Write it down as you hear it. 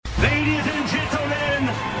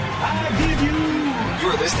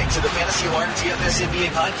listening to the Fantasy Alarm DFS NBA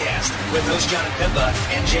podcast with host John Pemba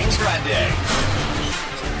and James Grande.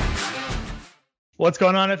 What's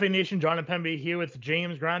going on, FA Nation? John Pemba here with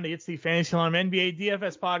James Grande. It's the Fantasy Alarm NBA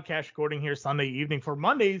DFS podcast recording here Sunday evening for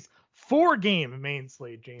Monday's 4-game main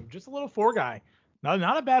slate, James. Just a little 4 guy.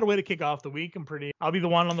 Not a bad way to kick off the week. I'll be the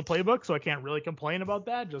one on the playbook, so I can't really complain about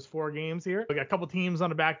that. Just 4 games here. We got a couple teams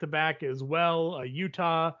on a back-to-back as well.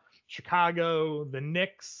 Utah, Chicago, the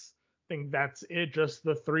Knicks. I think that's it. Just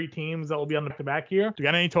the 3 teams that will be on the back-to-back here. Do you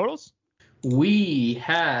got any totals? We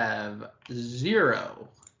have 0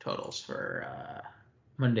 totals for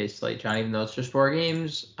Monday's slate, John. Even though it's just 4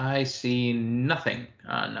 games, I see nothing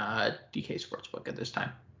on DK Sportsbook at this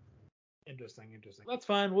time. Interesting. That's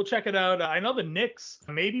fine. We'll check it out. I know the Knicks,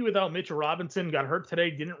 maybe without Mitchell Robinson, got hurt today,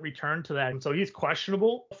 didn't return to that. So he's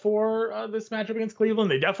questionable for this matchup against Cleveland.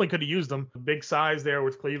 They definitely could have used him. Big size there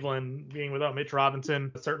with Cleveland being without Mitch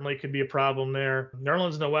Robinson. Certainly could be a problem there.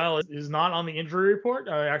 Nerlens Noel is not on the injury report.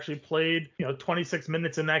 Actually played 26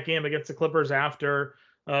 minutes in that game against the Clippers after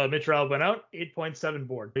Mitch Robinson went out. 8.7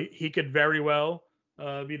 board. He could very well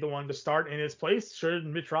be the one to start in his place should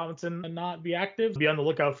Mitch Robinson not be active. Be on the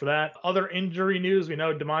lookout for that. Other injury news, we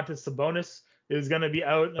know Domantas Sabonis is going to be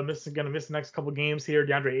out. Going to miss the next couple games here.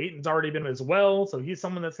 DeAndre Ayton's already been as well, so he's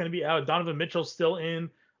someone that's going to be out. Donovan Mitchell's still in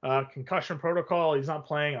concussion protocol. He's not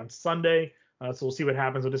playing on Sunday, so we'll see what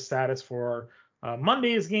happens with his status for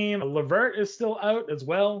Monday's game. LeVert is still out as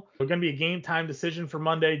well. It's going to be a game time decision for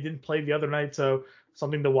Monday. Didn't play the other night, so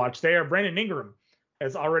something to watch there. Brandon Ingram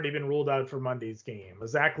has already been ruled out for Monday's game.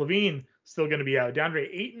 Zach LaVine still going to be out. DeAndre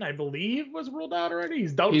Ayton, I believe, was ruled out already.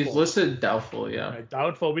 He's doubtful. He's listed doubtful, yeah. Right,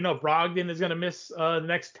 doubtful. We know Brogdon is going to miss the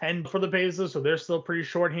next 10 for the Pacers, so they're still pretty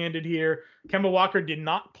shorthanded here. Kemba Walker did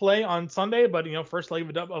not play on Sunday, but first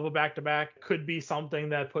leg of a back-to-back could be something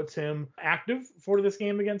that puts him active for this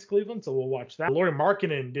game against Cleveland, so we'll watch that. Lauri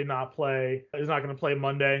Markkanen did not play. He's not going to play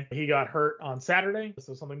Monday. He got hurt on Saturday,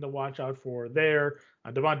 so something to watch out for there.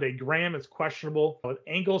 Devontae Graham is questionable with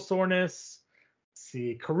ankle soreness.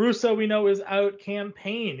 See, Caruso we know is out. Cam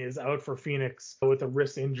Payne is out for Phoenix with a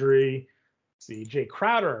wrist injury. See, Jay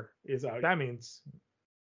Crowder is out. That means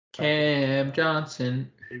Cam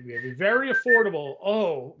Johnson. Very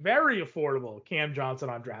affordable. Very affordable. Cam Johnson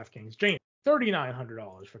on DraftKings. James,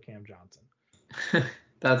 $3,900 for Cam Johnson.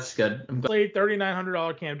 That's good. Played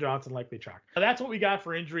 $3,900 Cam Johnson likely chalk. That's what we got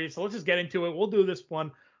for injuries. So let's just get into it. We'll do this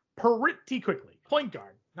one pretty quickly. Point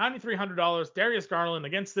guard, $9,300. Darius Garland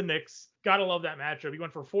against the Knicks. Gotta love that matchup. He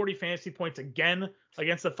went for 40 fantasy points again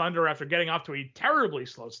against the Thunder after getting off to a terribly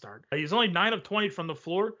slow start. He's only 9 of 20 from the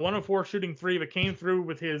floor, 1 of 4 shooting 3, but came through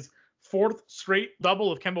with his 4th straight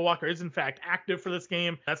double. If Kemba Walker is in fact active for this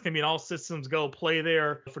game, that's going to be an all systems go play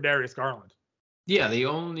there for Darius Garland. Yeah, the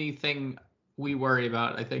only thing we worry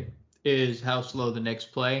about, I think, is how slow the Knicks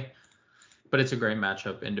play. But it's a great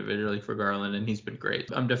matchup individually for Garland, and he's been great.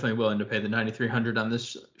 I'm definitely willing to pay the $9,300 on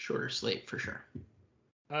this shorter slate for sure.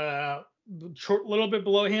 Little bit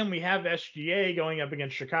below him, we have SGA going up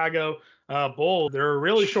against Chicago Bulls. They're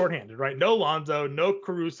really shorthanded, right? No Lonzo, no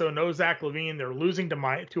Caruso, no Zach LaVine. They're losing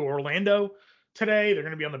to Orlando today. They're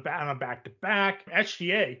going to be on a back-to-back.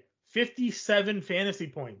 SGA, 57 fantasy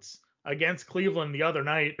points against Cleveland the other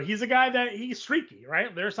night. He's a guy that he's streaky,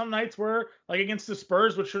 right? There are some nights where, like against the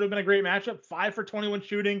Spurs, which should have been a great matchup, 5 for 21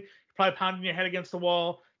 shooting, probably pounding your head against the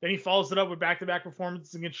wall. Then he follows it up with back-to-back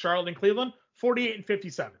performances against Charlotte and Cleveland, 48 and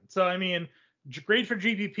 57. So, great for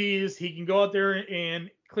GPPs. He can go out there and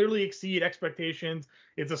clearly exceed expectations.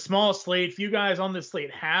 It's a small slate. Few guys on this slate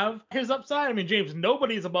have his upside. James,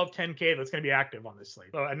 nobody's above 10K that's going to be active on this slate.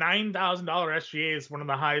 So a $9,000 SGA is one of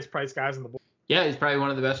the highest priced guys in the board. Yeah, he's probably one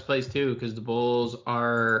of the best plays too, because the Bulls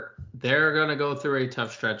they're going to go through a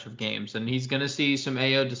tough stretch of games, and he's going to see some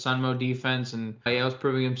Ayo DeSunmo defense, and Ayo's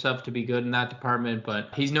proving himself to be good in that department, but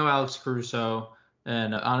he's no Alex Caruso,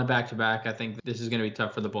 and on a back-to-back, I think this is going to be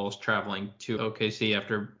tough for the Bulls traveling to OKC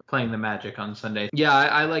after playing the Magic on Sunday. Yeah,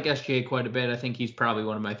 I like SGA quite a bit. I think he's probably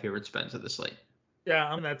one of my favorite spends of the slate. Yeah,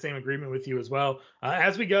 I'm in that same agreement with you as well.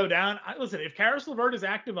 As we go down, listen, if Caris LeVert is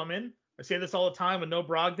active, I'm in. I say this all the time with no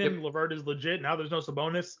Brogdon. Yep. LeVert is legit. Now there's no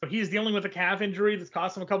Sabonis. He's dealing with a calf injury that's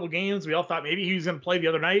cost him a couple games. We all thought maybe he was going to play the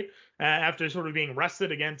other night after sort of being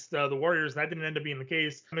rested against the Warriors. That didn't end up being the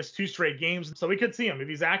case. Missed 2 straight games. So we could see him. If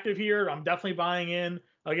he's active here, I'm definitely buying in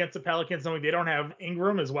against the Pelicans, knowing they don't have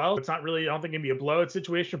Ingram as well. It's not really, I don't think, going to be a blowout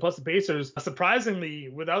situation. Plus the Pacers, surprisingly,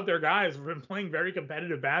 without their guys, have been playing very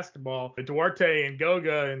competitive basketball. Duarte and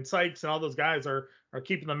Goga and Sykes and all those guys are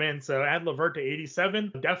keeping them in. So add LeVert to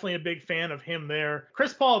 87. Definitely a big fan of him there.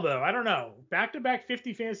 Chris Paul, though, I don't know. Back-to-back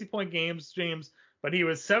 50 fantasy point games, James, but he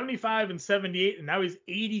was 75 and 78, and now he's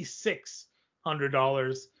 86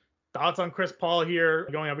 $6,600. Thoughts on Chris Paul here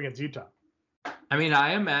going up against Utah? I mean,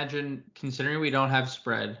 I imagine, considering we don't have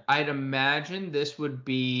spread, I'd imagine this would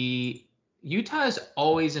be – Utah is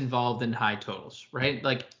always involved in high totals, right?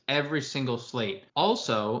 Like every single slate.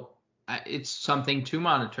 Also, it's something to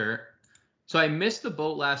monitor. So I missed the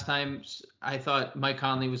boat last time. I thought Mike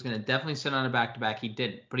Conley was going to definitely sit on a back-to-back. He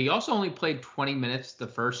didn't. But he also only played 20 minutes the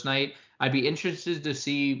first night. I'd be interested to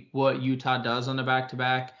see what Utah does on the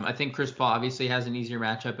back-to-back. I think Chris Paul obviously has an easier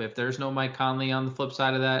matchup if there's no Mike Conley on the flip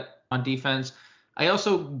side of that on defense. I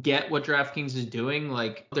also get what DraftKings is doing.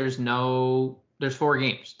 Like, there's 4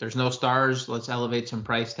 games. There's no stars. Let's elevate some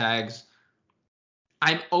price tags.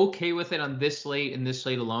 I'm okay with it on this slate and this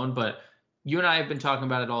slate alone, but you and I have been talking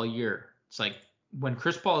about it all year. It's like when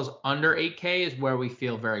Chris Paul is under 8K is where we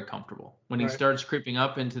feel very comfortable. When he starts creeping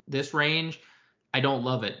up into this range, I don't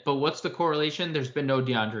love it. But what's the correlation? There's been no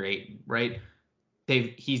DeAndre Ayton, right?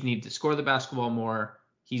 He's needed to score the basketball more.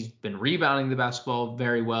 He's been rebounding the basketball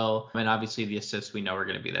very well. And obviously the assists we know are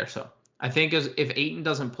going to be there. So I think if Ayton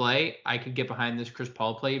doesn't play, I could get behind this Chris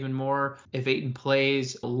Paul play even more. If Ayton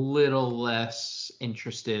plays, a little less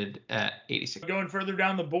interested at 86. Going further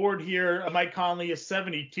down the board here, Mike Conley is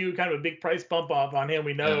 72, kind of a big price bump off on him.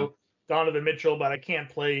 We know Donovan Mitchell, but I can't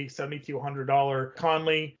play $7,200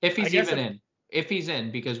 Conley. If he's If he's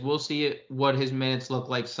in, because we'll see what his minutes look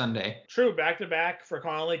like Sunday. True, back-to-back for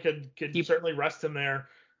Conley could certainly rest him there.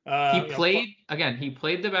 He played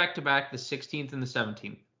the back-to-back the 16th and the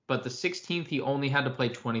 17th. But the 16th, he only had to play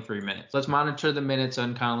 23 minutes. Let's monitor the minutes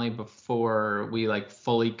on Conley before we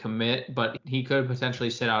fully commit. But he could potentially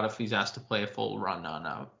sit out if he's asked to play a full run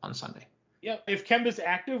on Sunday. Yeah. If Kemba's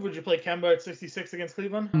active, would you play Kemba at 66 against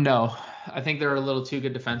Cleveland? No. I think they're a little too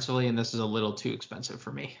good defensively, and this is a little too expensive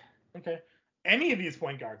for me. Okay. Any of these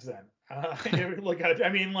point guards then? Look at it. I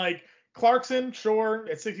mean, Clarkson, sure,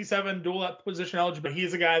 at 67, dual position eligible.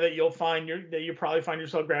 He's a guy that you'll probably find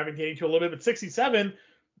yourself gravitating to a little bit. But 67.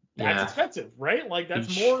 That's expensive, right?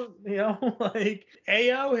 That's more,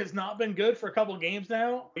 Ayo has not been good for a couple of games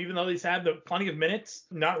now, even though he's had plenty of minutes,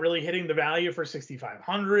 not really hitting the value for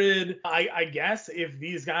 6,500. I guess if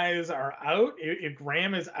these guys are out, if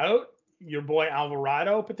Graham is out, your boy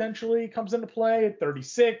Alvarado potentially comes into play at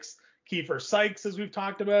 36. Kiefer Sykes, as we've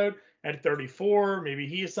talked about, at 34. Maybe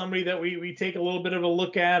he is somebody that we take a little bit of a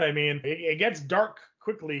look at. I mean, it gets dark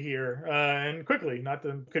quickly here,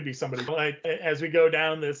 could be somebody as we go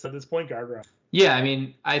down this point guard route. Yeah, I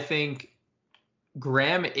mean, I think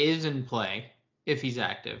Graham is in play if he's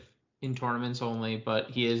active in tournaments only, but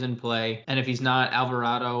he is in play. And if he's not,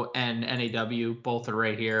 Alvarado and NAW both are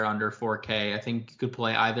right here under 4K. I think you could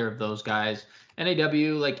play either of those guys.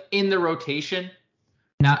 NAW, in the rotation,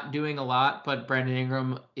 not doing a lot, but Brandon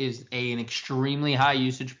Ingram is an extremely high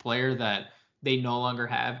usage player that they no longer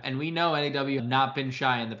have. And we know NAW have not been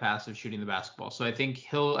shy in the past of shooting the basketball. So I think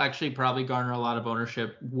he'll actually probably garner a lot of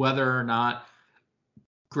ownership, whether or not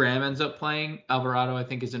Graham ends up playing. Alvarado, I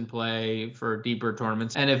think, is in play for deeper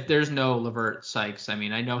tournaments. And if there's no LeVert Sykes, I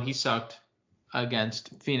mean, I know he sucked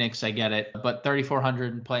against Phoenix. I get it. But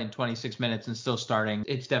 3,400 and playing 26 minutes and still starting,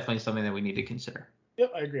 it's definitely something that we need to consider.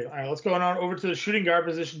 Yep, I agree. All right, let's go on over to the shooting guard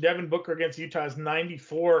position. Devin Booker against Utah's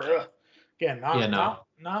 94. Again,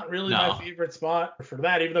 not really my favorite spot for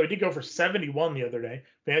that, even though he did go for 71 the other day.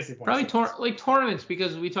 Fantasy points. Probably tournaments,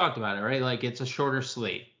 because we talked about it, right? It's a shorter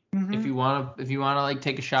slate. Mm-hmm. If you want to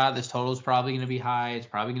take a shot, this total is probably going to be high. It's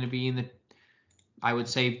probably going to be in the, I would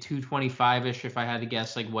say, 225-ish if I had to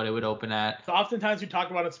guess what it would open at. So oftentimes we talk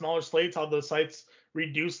about in smaller slates how the sites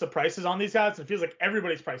reduce the prices on these guys. It feels like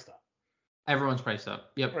everybody's priced up. Everyone's priced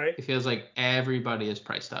up. Yep. Right. It feels like everybody is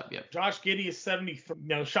priced up. Yep. Josh Giddey is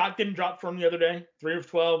 73. Shot didn't drop from the other day. 3 of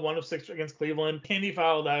 12, 1 of 6 against Cleveland. Handy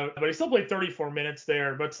fouled out, but he still played 34 minutes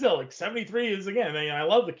there. But still, 73 is, again, I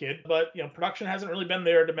love the kid, but production hasn't really been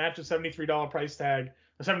there to match a $73 price tag,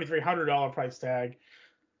 a $7,300 price tag.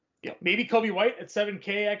 Maybe Kobe White at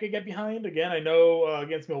 7K I could get behind. Again, I know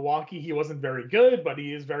against Milwaukee he wasn't very good, but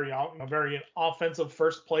he is very offensive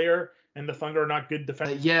first player, and the Thunder are not good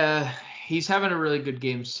defense. He's having a really good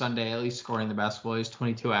game Sunday, at least scoring the basketball. He's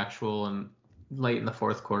 22 actual and late in the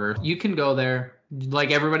fourth quarter. You can go there.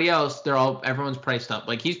 Like everybody else, everyone's priced up.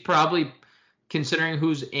 He's probably, considering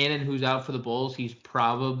who's in and who's out for the Bulls, he's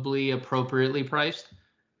probably appropriately priced.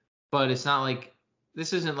 But it's not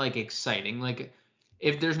this isn't exciting.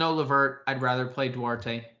 If there's no LeVert, I'd rather play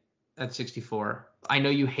Duarte at 64. I know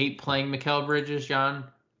you hate playing Mikal Bridges, John.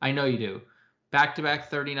 I know you do. Back-to-back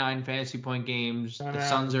 39 fantasy point games.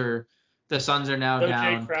 The Suns are now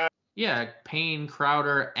down. Yeah, Payne,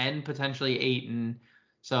 Crowder, and potentially Ayton.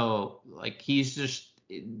 So he's just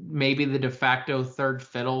maybe the de facto third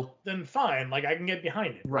fiddle. Then fine, like I can get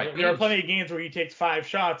behind it. Right. There are plenty of games where he takes 5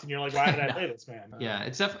 shots and you're like, why did I play this man? Yeah,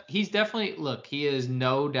 he's definitely, look, he is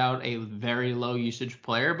no doubt a very low usage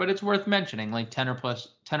player, but it's worth mentioning, like 10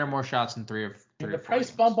 or more shots in 3 or 4 the price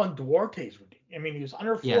games. bump on Duarte is ridiculous. I mean, he was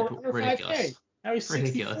under ridiculous. 5K. Now he's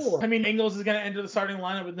 64. Ridiculous. I mean, Ingles is going to enter the starting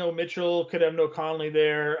lineup with no Mitchell. Could have no Conley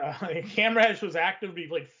there. Cam Reddish was active. He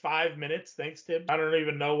played 5 minutes. Thanks, Tim. I don't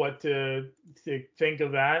even know what to think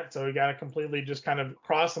of that. So we got to completely just kind of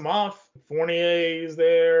cross him off. Fournier is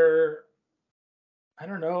there. I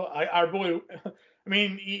don't know. Our boy, I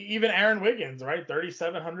mean, even Aaron Wiggins, right?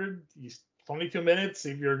 3,700. He's 22 minutes.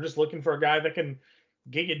 If you're just looking for a guy that can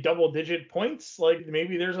get you double-digit points, like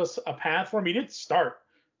maybe there's a path for him. He did start,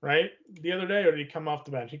 right, the other day, or did he come off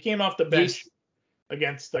the bench? He came off the bench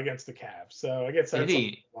against the Cavs, so I guess that's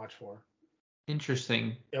something to watch for.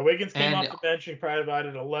 Interesting. Yeah, Wiggins came off the bench and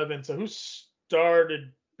provided 11. So who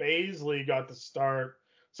started? Baisley got the start.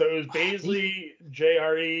 So it was Baisley,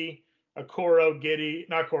 JRE,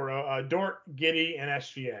 Okoro, Dort, Giddey, and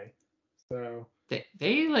SGA. So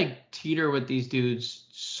they like teeter with these dudes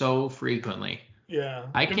so frequently. Yeah,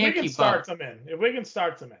 I can't keep up. If Wiggins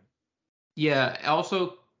starts them in. Yeah.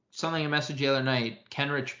 Also, something I messaged the other night.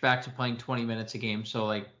 Kenrich back to playing 20 minutes a game, so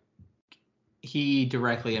like he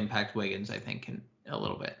directly impacts Wiggins, I think, in a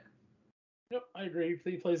little bit. Yep, I agree.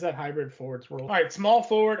 He plays that hybrid forwards role. All right, small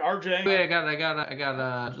forward, RJ. Wait, I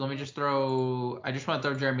got. Let me just throw. I just want to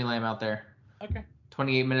throw Jeremy Lamb out there. Okay.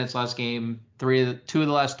 28 minutes last game. 2 of the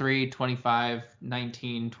last 3, 25,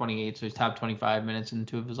 19, 28. So he's top 25 minutes in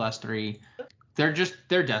 2 of his last 3. They're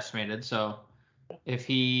decimated. So if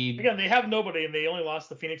he again, they have nobody and they only lost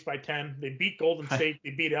to Phoenix by 10. They beat Golden State.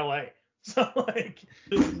 They beat LA. So like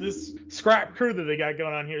this scrap crew that they got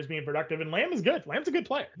going on here is being productive, and Lamb is good. Lamb's a good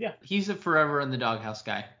player. Yeah. He's a forever in the doghouse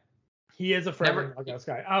guy. He is a forever in the doghouse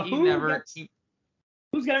guy.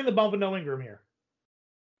 Who's getting the bump with no Ingram here?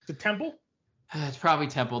 Is it Temple? It's probably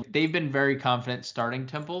Temple. They've been very confident starting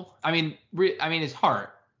Temple. I mean, it's hard,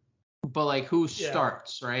 but like who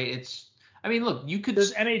starts, right? Look, you could.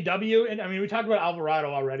 There's NAW, and I mean, we talked about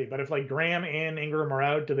Alvarado already, but if like Graham and Ingram are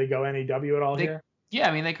out, do they go NAW at all here? Yeah,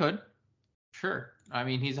 I mean, they could. Sure. I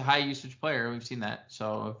mean, he's a high usage player. We've seen that.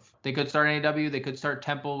 So if they could start NAW, they could start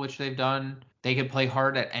Temple, which they've done. They could play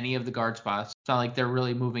hard at any of the guard spots. It's not like they're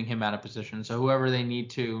really moving him out of position. So whoever they need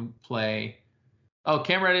to play. Oh,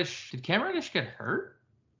 Cam Reddish. Did Cam Reddish get hurt?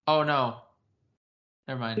 Oh, no.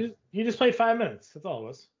 Never mind. He just played 5 minutes. That's all it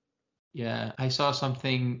was. Yeah, I saw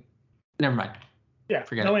something. Never mind. Yeah,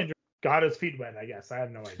 forget no it. Injury. Got his feet wet, I guess. I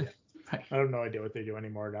have no idea. Right. I have no idea what they do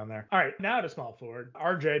anymore down there. All right, now to small forward.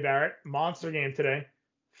 RJ Barrett, monster game today.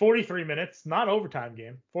 43 minutes, not overtime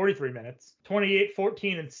game. 43 minutes, 28,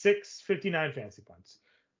 14, and 6, 59 fantasy points.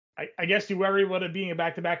 I guess you worry about it being a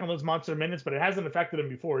back-to-back on those monster minutes, but it hasn't affected him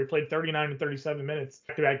before. He played 39 and 37 minutes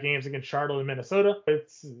back-to-back games against Charlotte and Minnesota.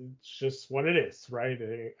 It's just what it is, right?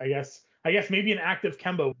 I guess maybe an active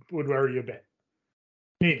Kemba would worry you a bit.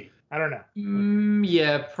 Maybe. I don't know.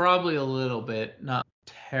 Yeah, probably a little bit. Not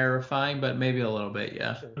terrifying, but maybe a little bit,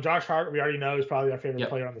 yeah. Josh Hart, we already know, is probably our favorite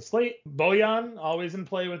player on the slate. Bojan, always in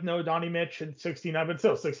play with no Donnie Mitch at 69, but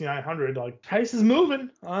still 6,900. Like, price is moving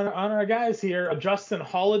on our guys here. Justin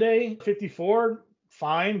Holiday, 54.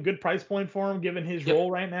 Fine, good price point for him given his role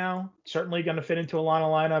right now. Certainly going to fit into a lot of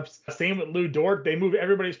lineups. Same with Lou Dort. They move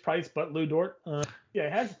everybody's price but Lou Dort.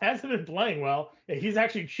 Hasn't been playing well. Yeah, he's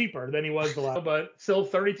actually cheaper than he was the last, but still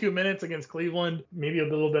 32 minutes against Cleveland. Maybe a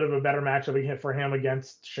little bit of a better matchup for him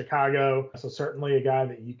against Chicago. So certainly a guy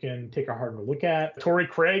that you can take a harder look at. Torrey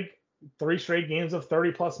Craig, 3 straight games of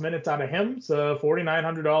 30 plus minutes out of him. So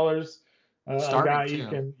 $4,900. A guy you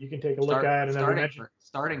can take a look at. And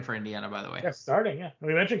starting for Indiana, by the way. Yeah, starting, yeah.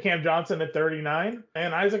 We mentioned Cam Johnson at 39.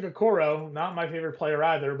 And Isaac Okoro, not my favorite player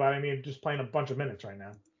either, but I mean, just playing a bunch of minutes right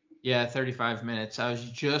now. Yeah, 35 minutes. I was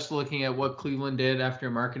just looking at what Cleveland did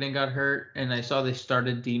after Marketing got hurt, and I saw they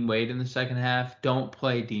started Dean Wade in the second half. Don't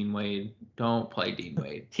play Dean Wade.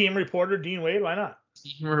 Team reporter, Dean Wade, why not?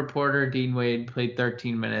 Team reporter, Dean Wade played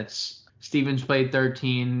 13 minutes. Stevens played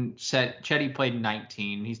 13. Chetty played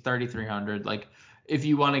 19. He's 3,300. Like, if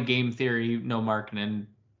you want a game theory, no Marketing,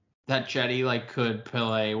 that Chetty could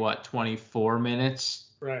play 24 minutes,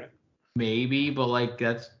 right? Maybe, but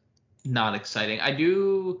that's not exciting. I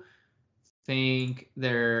do think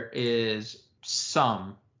there is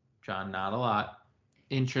some, John, not a lot,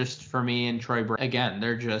 interest for me in Troy Brown. Again,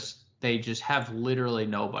 they just have literally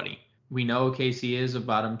nobody. We know KC is a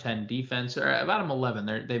bottom 10 defense, or bottom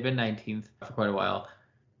 11. They've been 19th for quite a while.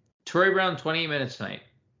 Troy Brown, 28 minutes tonight.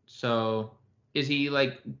 So is he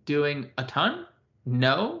doing a ton?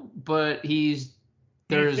 No, but he's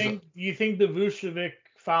Do you think the Vucevic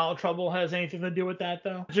foul trouble has anything to do with that,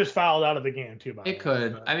 though? Just fouled out of the game, too, by the way. It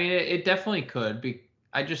could. I mean, it definitely could.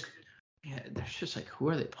 There's just like, who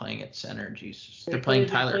are they playing at center? Jesus. They're playing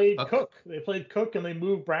Tyler Cook. They played Cook and they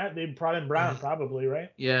moved Brown. They brought in Brown, probably,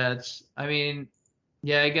 right? Yeah,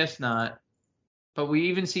 I guess not. But we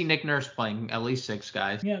even see Nick Nurse playing at least 6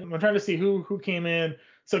 guys. Yeah, I'm trying to see who came in.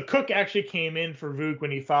 So Cook actually came in for Vuk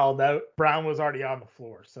when he fouled out. Brown was already on the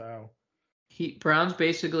floor, so. Brown's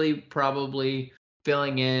basically probably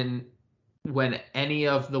filling in when any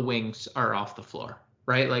of the wings are off the floor,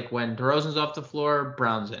 right? Like when DeRozan's off the floor,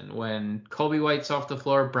 Brown's in. When Kobe White's off the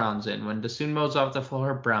floor, Brown's in. When Dosunmu's off the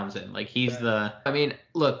floor, Brown's in. Like he's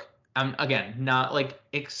look, I'm again not like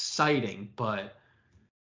exciting, but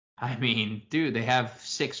I mean, dude, they have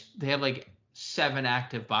 7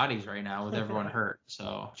 active bodies right now with everyone hurt.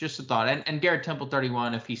 So just a thought. And Garrett Temple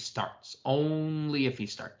 31 if he starts. Only if he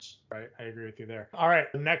starts. Right. I agree with you there. All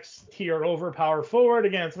right. The next tier over, power forward.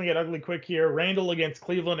 Again, it's going to get ugly quick here. Randall against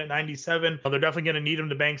Cleveland at 97. They're definitely going to need him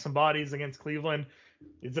to bang some bodies against Cleveland.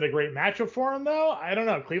 Is it a great matchup for him, though? I don't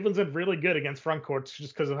know. Cleveland's been really good against front courts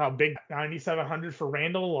just because of how big 9,700 for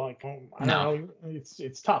Randall. Like, I don't know.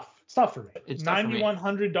 It's tough. It's tough for me. It's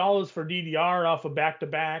 $9,100 for DDR off a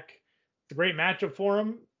back-to-back. It's a great matchup for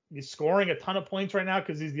him. He's scoring a ton of points right now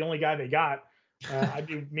because he's the only guy they got. I'd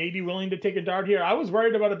be maybe willing to take a dart here. I was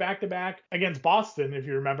worried about a back-to-back against Boston, if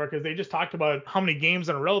you remember, because they just talked about how many games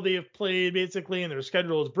in a row they have played, basically, and their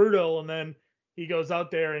schedule is brutal. And then he goes out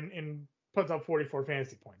there and puts up 44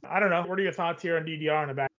 fantasy points. I don't know. What are your thoughts here on DDR in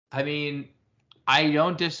the back? I mean, I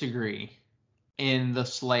don't disagree in the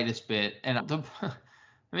slightest bit. And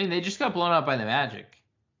they just got blown out by the Magic.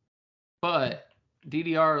 But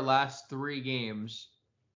DDR last 3 games,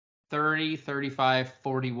 30, 35,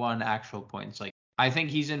 41 actual points. Like, I think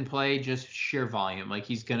he's in play just sheer volume. Like,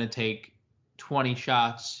 he's going to take 20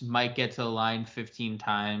 shots, might get to the line 15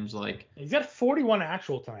 times. Like, he's got 41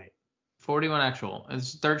 actual tonight. 41 actual.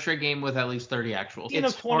 It's third straight game with at least 30 actual.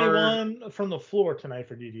 It's 21 from the floor tonight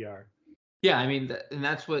for DDR. Yeah, I mean, and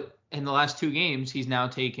that's what, in the last 2 games, he's now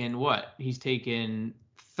taken what? He's taken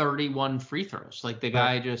 31 free throws. Like, the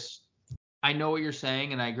guy just, I know what you're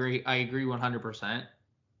saying, and I agree 100%.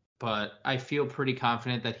 But I feel pretty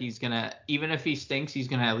confident that he's going to, even if he stinks, he's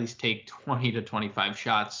going to at least take 20 to 25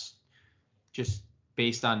 shots just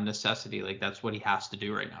based on necessity. Like, that's what he has to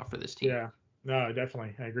do right now for this team. Yeah, no,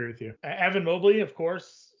 definitely. I agree with you. Evan Mobley, of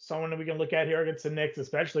course, someone that we can look at here against the Knicks,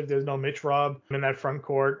 especially if there's no Mitch Rob in that front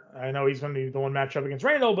court. I know he's going to be the one matchup against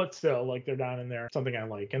Randall, but still, like, they're down in there. Something I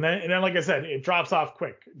like. And then, like I said, it drops off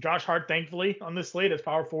quick. Josh Hart, thankfully, on this slate has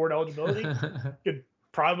power forward eligibility. Could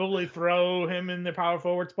probably throw him in the power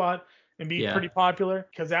forward spot and be pretty popular,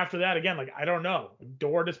 because after that, again, like, I don't know.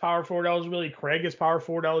 Dort is power forward eligibility. Craig is power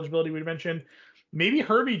forward eligibility, we mentioned. Maybe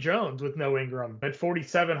Herbie Jones with no Ingram at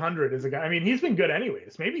 4,700 is a guy. I mean, he's been good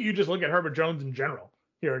anyways. Maybe you just look at Herbert Jones in general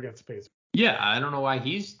here against the Pacers. Yeah, I don't know why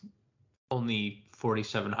he's only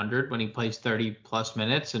 4,700 when he plays 30 plus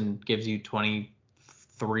minutes and gives you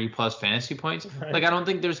 23 plus fantasy points. Right. Like, I don't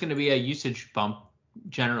think there's going to be a usage bump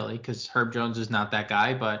generally because Herb Jones is not that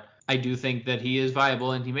guy, but I do think that he is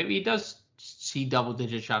viable, and he does see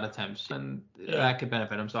double-digit shot attempts, and that could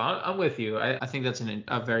benefit him. So I'm with you. I think that's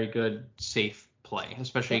a very good, safe play,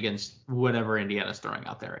 especially against whatever Indiana's throwing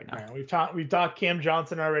out there right now. Right, we've talked Cam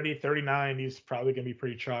Johnson already, 39. He's probably going to be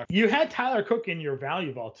pretty chalk. You had Tyler Cook in your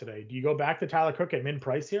value vault today. Do you go back to Tyler Cook at min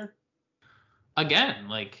price here? Again,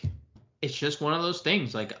 like, it's just one of those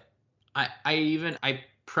things. Like, I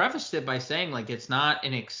prefaced it by saying, like, it's not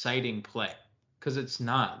an exciting play, because it's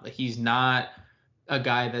not. Like, he's not a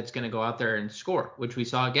guy that's going to go out there and score, which we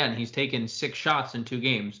saw again. He's taken 6 shots in 2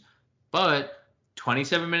 games, but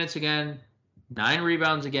 27 minutes again, 9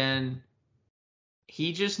 rebounds again.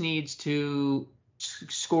 He just needs to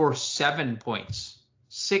score 7 points,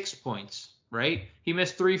 6 points, right? He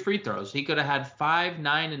missed 3 free throws. He could have had 5,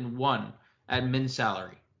 9, and 1 at min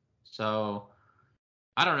salary. So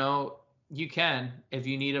I don't know. You can, if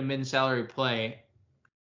you need a min salary play.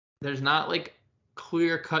 There's not like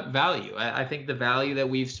clear cut value. I think the value that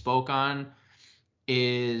we've spoke on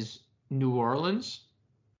is New Orleans,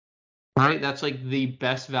 right? That's like the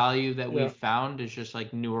best value that we've found is just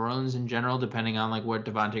like New Orleans in general, depending on like what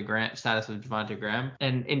status of Devontae Graham,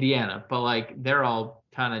 and Indiana, but like they're all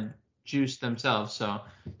kind of juiced themselves. So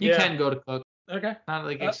you can go to Cook. Okay. Not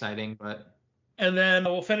like exciting, but. And then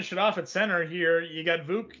we'll finish it off at center here. You got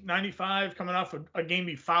Vuk, 95, coming off a game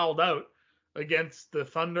he fouled out against the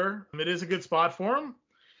Thunder. It is a good spot for him.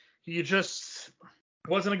 He just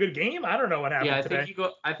wasn't a good game. I don't know what happened today.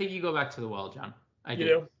 I think you go back to the well, John. I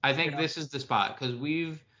do. I think this is the spot, because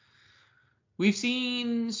We've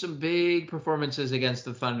seen some big performances against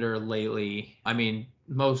the Thunder lately. I mean,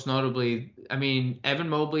 most notably, Evan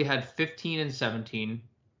Mobley had 15 and 17,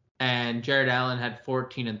 and Jared Allen had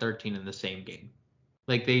 14 and 13 in the same game.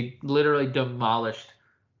 Like, they literally demolished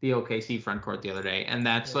the OKC front court the other day, and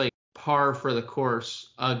that's like par for the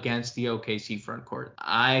course against the OKC front court.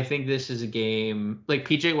 I think this is a game like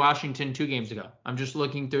PJ Washington 2 games ago. I'm just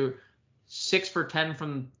looking through 6 for 10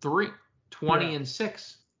 from 3, 20 and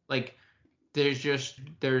 6. Like, there's just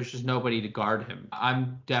nobody to guard him.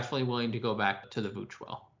 I'm definitely willing to go back to the Vooch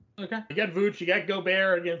well. Okay. You got Vooch, you got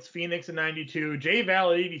Gobert against Phoenix in 92. J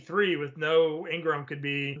Val at 83 with no Ingram could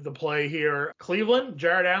be the play here. Cleveland,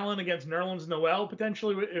 Jared Allen against Nerlens Noel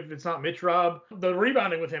potentially if it's not Mitch Rob. The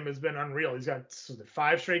rebounding with him has been unreal. He's got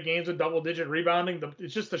 5 straight games of double-digit rebounding.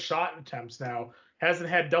 It's just the shot attempts now. Hasn't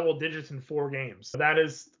had double digits in 4 games. That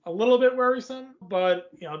is a little bit worrisome,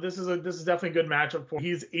 but this is definitely a good matchup for him.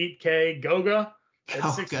 He's 8K. Goga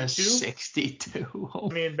at 62.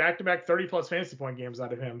 62. Back-to-back 30-plus fantasy point games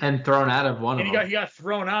out of him. And thrown out of one of them. He got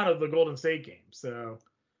thrown out of the Golden State game. So,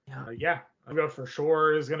 I'll go for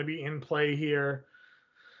sure is going to be in play here.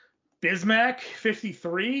 Bismack,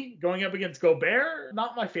 53, going up against Gobert.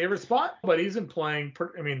 Not my favorite spot, but he's been playing,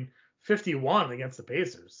 51 against the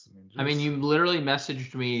Pacers. You literally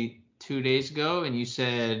messaged me 2 days ago, and you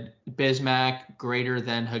said Bismack greater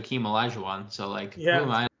than Hakeem Olajuwon. So,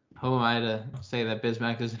 who am I to say that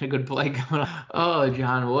Bismack isn't a good play going on? Oh,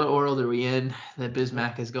 John, what world are we in that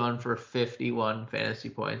Bismack is going for 51 fantasy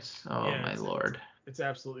points? Oh, my Lord. It's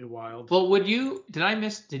absolutely wild. Well, did you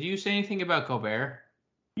say anything about Gobert?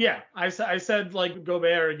 Yeah, I said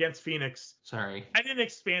Gobert against Phoenix. Sorry. I didn't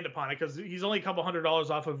expand upon it because he's only a couple $100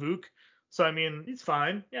 off of Vooch. So, he's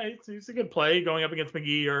fine. Yeah, it's a good play going up against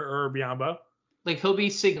McGee or Biyombo. He'll be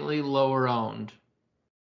significantly lower owned.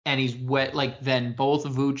 And he's then both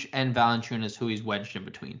Vooch and Valanciunas who he's wedged in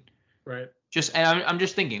between. Right. I'm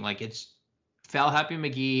just thinking, it's Foul Happy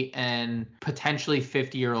McGee and potentially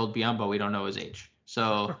 50-year-old Biyombo. We don't know his age.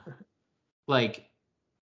 So,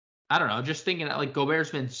 I don't know. Just thinking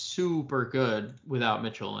Gobert's been super good without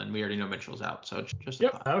Mitchell, and we already know Mitchell's out. So it's just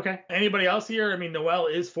okay. Anybody else here? Noel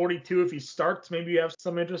is 42. If he starts, maybe you have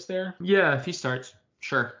some interest there. Yeah, if he starts,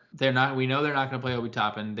 sure. We know they're not going to play Obi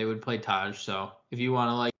Toppin. They would play Taj. So if you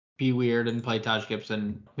want to be weird and play Taj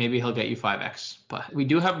Gibson, maybe he'll get you 5x. But we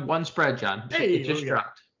do have one spread, John. Hey, it just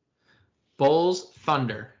dropped. Bulls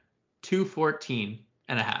Thunder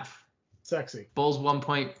 214.5. Sexy. Bulls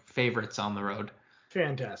 1-point favorites on the road.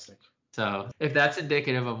 Fantastic. So if that's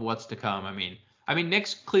indicative of what's to come,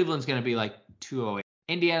 Knicks Cleveland's going to be 208.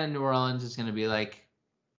 Indiana New Orleans is going to be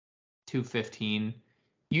 215.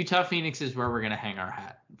 Utah Phoenix is where we're going to hang our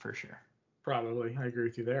hat for sure. Probably. I agree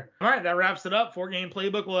with you there. All right, that wraps it up. 4-game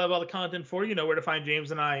playbook. We'll have all the content for you. You know where to find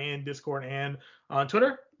James and I in Discord and on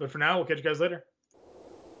Twitter. But for now, we'll catch you guys later.